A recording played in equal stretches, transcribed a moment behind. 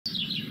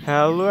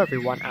Hello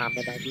everyone, I'm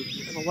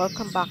Adaguti and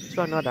welcome back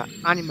to another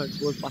Animal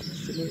Robot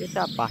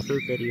Simulator battle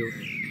video.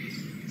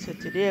 So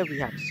today we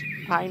have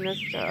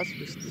Spinosaurus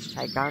with this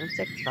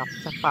gigantic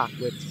raptor pack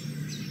with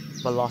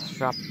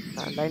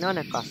Velociraptor and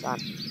Deinonychus,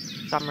 and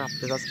some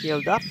raptors are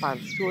scaled up and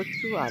so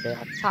too are their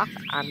attack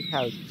and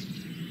health.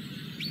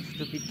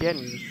 So to begin,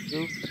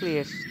 we'll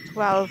place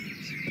 12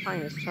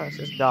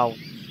 Spinosauruses down,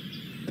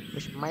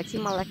 which might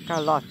seem like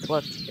a lot,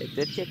 but it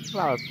did take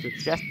 12 to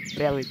just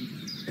barely defeat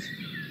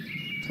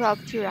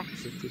 12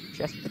 T-Rexes to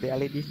just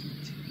barely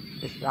defeat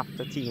this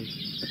Raptor team.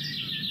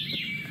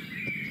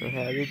 So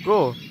here we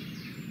go.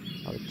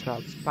 Our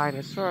 12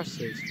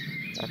 Spinosauruses.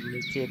 Let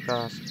me take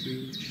a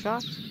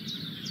screenshot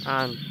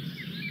and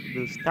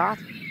we'll start.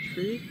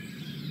 3,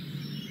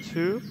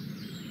 2,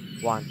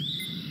 1.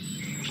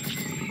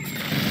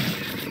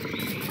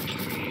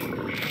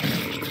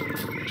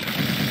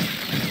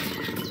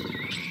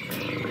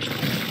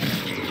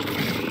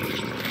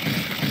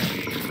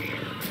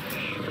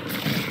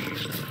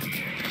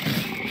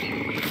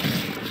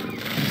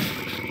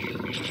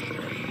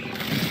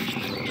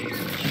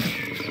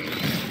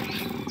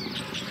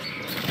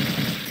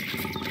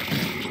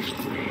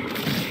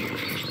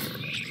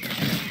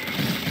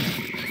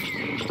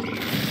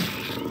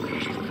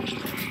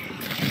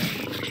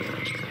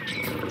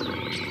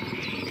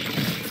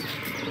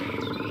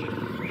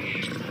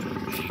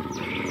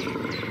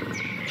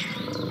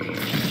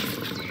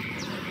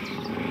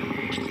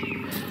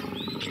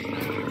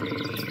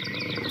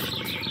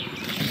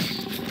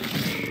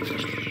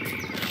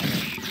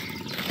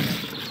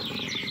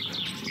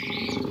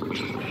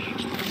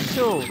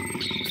 So, the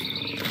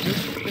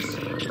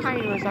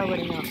Spinos are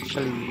winning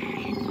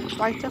actually.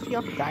 Quite a few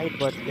have died,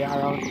 but they are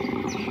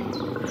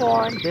around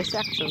 4 in this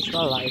section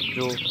still alive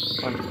though,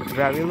 on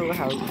very low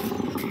health.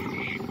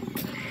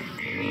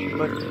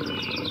 But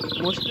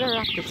most of the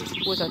raptors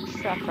who pose a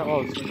threat are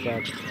also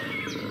dead.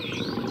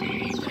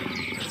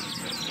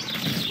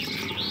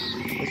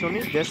 There's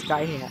only this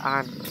guy here,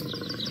 and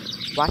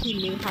while he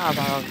may have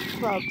around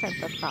 12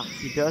 10th attack,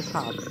 he does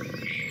have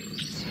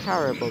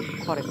terrible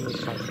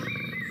coordination.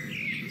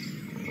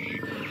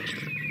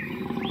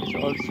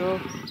 There's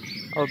also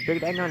our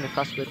big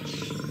Deinonychus,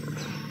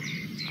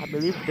 which I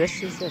believe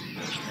this is it.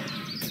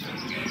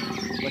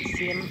 But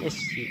same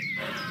issue.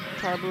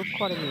 Terrible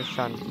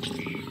coordination.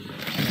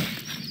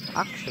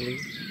 Actually,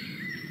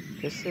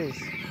 this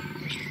is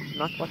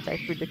not what I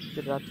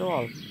predicted at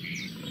all.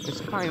 The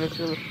Spinos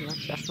we're looking at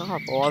just now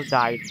have all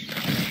died.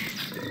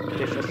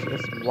 There's just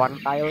this one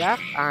guy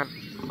left, and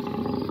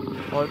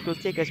all it will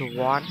take is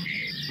one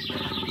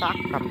attack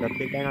from the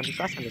big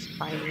Deinonychus and the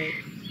Spino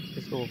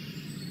is off.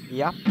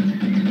 Yep.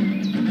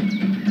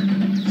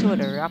 So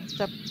the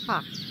Raptor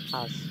pack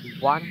has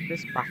won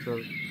this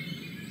battle.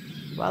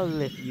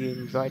 Well, if you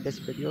enjoyed this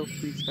video,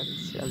 please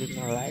consider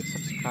leaving a like,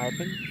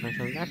 subscribing.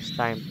 Until next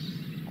time,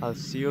 I'll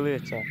see you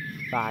later.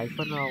 Bye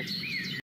for now.